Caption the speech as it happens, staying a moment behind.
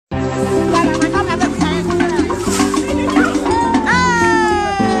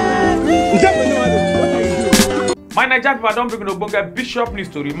Nigerian people don't bring no bunga Bishop news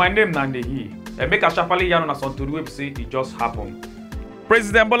story. My name Nandehi. Make a sharply yarn on a son to the website. It just happened.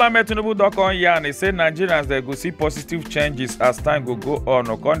 President Bola Tinubu don yarn. He say Nigerians they go see positive changes as time go on.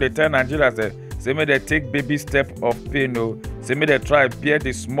 Or they tell Nigerians say may they take baby step of pain. Say may they try bear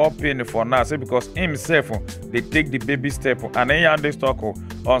the small pain for now. Say because himself they take the baby step. And then yarn this talk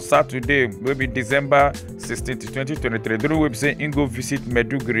on Saturday, maybe December 16, 2023. During website he go visit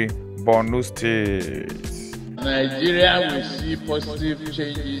Meduguri, Borno State. Nigeria will see positive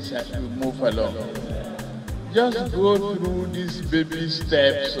changes as we move along. Just go through these baby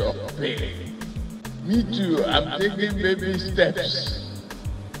steps of pain. Me too, I'm taking baby steps.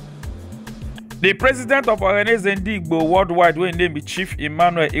 The president of Organization Igbo worldwide, when name be Chief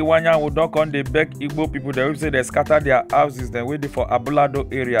Emmanuel Iwanya, will dock on the beg Igbo people that will say they scatter their houses, then waiting for Abulado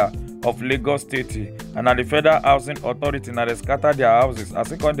area of Lagos State. And at the Federal Housing Authority, now they scatter their houses. I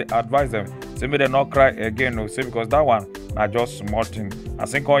think on they advise them, say may they not cry again, no, say because that one na just small thing. I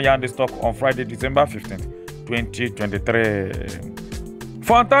think on yarn this talk on Friday, December 15th, 2023.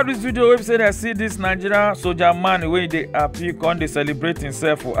 For on this video, we say they see this Nigerian soldier man when they happy con they celebrate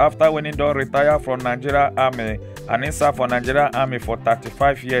himself after when he don't retire from Nigeria Army and he serve for Nigeria Army for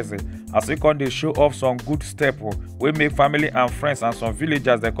 35 years. As he con they show off some good step we make family and friends and some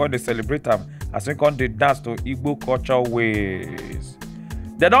villagers they con they celebrate them as he con they dance to Igbo culture ways.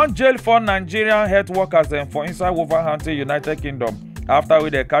 They don't jail for Nigerian health workers them for inside Wolverhampton, United Kingdom after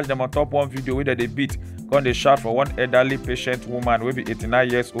we they catch them on top one video where they beat. When they shout for one elderly patient woman wey be 89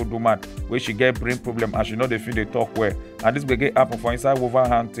 years old woman where she get brain problem and she know they feel they talk well. And this get happen for inside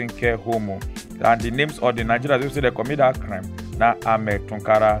Wolverhampton care home. And the names of the Nigerians who say they commit that crime na Ahmed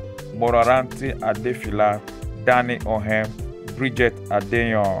Tunkara, Bororanti Adefila, Danny Ohem, Bridget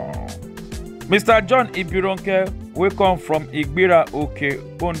Adeyon. Mr. John Ibironke we come from Igbira Oke,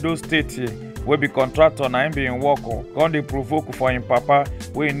 Ondo State. We be contractor na him being work on dey provoke for him papa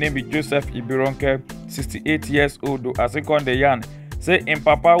wey him name be Joseph Ibironke, 68 years old. As he con dey yarn say him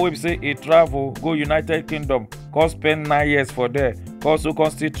papa wey be say he travel go United Kingdom come spend 9 years for there, also come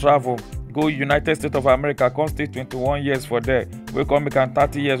still travel go United States of America come stay 21 years for there, wey come make am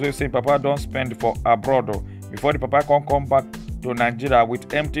 30 years wey say him papa don spend for abroad before the papa come back to Nigeria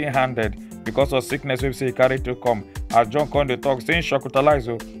with empty-handed because of sickness wey say he carry to come. As John con dey talk saying shocktalize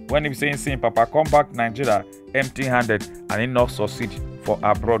when he saying see him papa come back Nigeria empty-handed and he not succeed for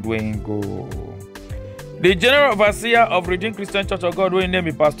abroad where he go. The General Overseer of Redeemed Christian Church of God wey name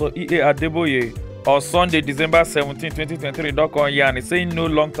be Pastor E.A. Adeboye on Sunday, December 17, 2023, don come yarn saying no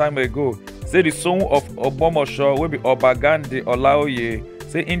long time ago say the son of Ogbomosho wey be Obagande Olaoye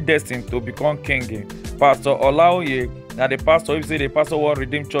say in destined to become king. Pastor Olaoye na the pastor wey say the pastor one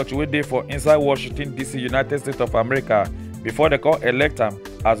Redeemed Church wey dey for inside Washington DC, United States of America before they come elect him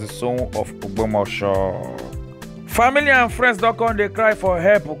as the son of Ogbomosho. Family and friends don come dey cry for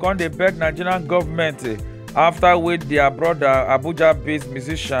help, come dey beg Nigerian government after with their brother Abuja-based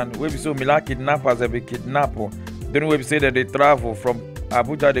musician wey be so Mila kidnappers they be kidnap during wey be say that they travel from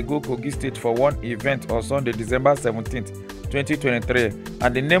Abuja they go Kogi State for one event on Sunday, December 17th, 2023,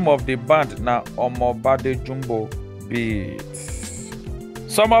 and the name of the band na Omobade Jumbo Beats.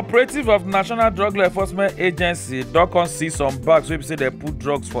 Some operative of National Drug Law Enforcement Agency don come see some bags wey be say they put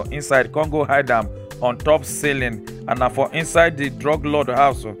drugs for inside, come go hide them on top ceiling, and now for inside the drug lord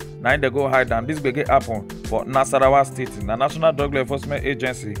house now they go hide them. This begin happen for Nasarawa State. The National Drug Law Enforcement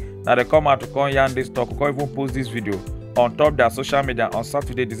Agency now they come out to come yarn this talk, come even post this video on top their social media on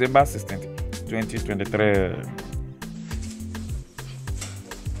Saturday, December 16th, 2023.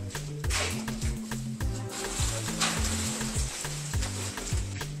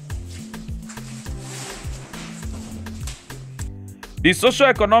 The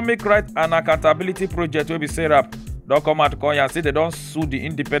Socio-Economic Rights and Accountability Project will be set up. Don't come out to come and say they don't sue the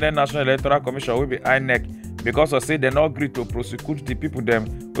Independent National Electoral Commission will be INEC because of say they not agree to prosecute the people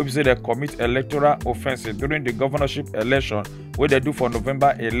them will be say they commit electoral offenses during the governorship election where they do for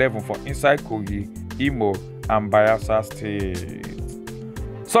November 11 for inside Kogi, Imo, and Bayelsa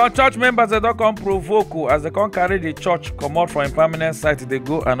State. Some church members they don't come provoke as they can't carry the church come out from a permanent site, they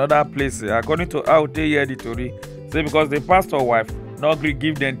go another place. According to Aote Editori, say because the pastor wife not agree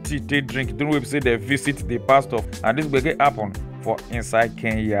give them tea they drink during we say they visit the pastor, and this will get happen for inside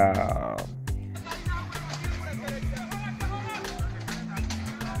Kenya.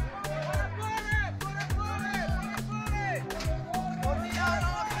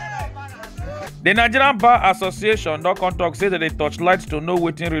 The Nigerian Bar Association don come talk say that they touch lights to know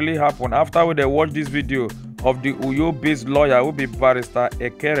wetin really happen after we they watch this video of the Uyo-based lawyer who be barrister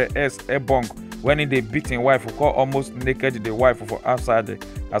Ekere S. Ebong when he dey beat him wife who call almost naked the wife for outside.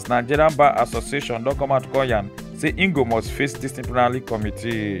 As Nigerian Bar Association don come out to call yarn say Ingo must face disciplinary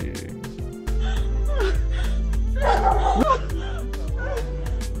committee.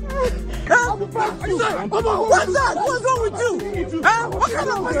 What's that? What's wrong with you? What kind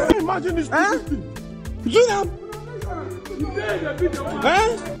of imagine this? You know?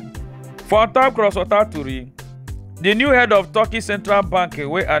 For top cross water Turi, the new head of Turkey Central Bank,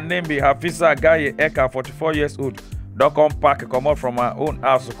 where her name be Hafisa Gaye Eka, 44 years old, don't come out from her own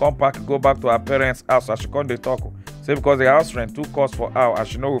house, to come go back to her parents' house as she come dey talk. Say because the house rent too cost for her and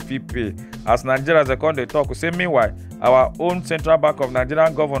she no fit pay. As Nigerians they come dey talk. Say meanwhile, our own Central Bank of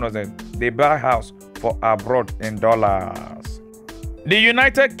Nigerian governors they buy house for abroad in dollars. The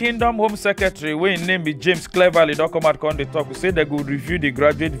United Kingdom Home Secretary, wey im name be James Cleverly, don't come out come dey talk. Say they go review the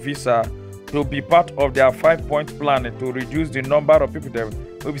graduate visa to be part of their 5-point plan to reduce the number of people that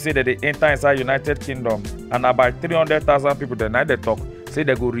we say that they enter inside United Kingdom, and about 300,000 people that now they talk say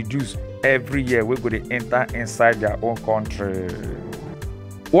they go reduce every year. We go they enter inside their own country.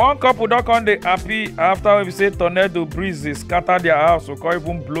 One couple don't come they happy after we say tornado breezes scatter their house, so can't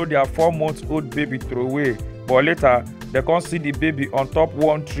even blow their 4-month-old baby throw away. But later they can't see the baby on top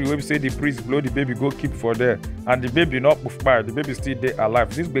one tree where we say the breeze blow the baby go keep for there, and the baby not move by, the baby still there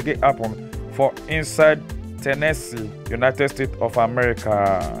alive. This begin happen for inside Tennessee, United States of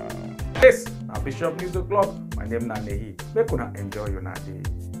America. Yes, now Bishop News O'Clock. My name is Nanehi. Make una enjoy your day.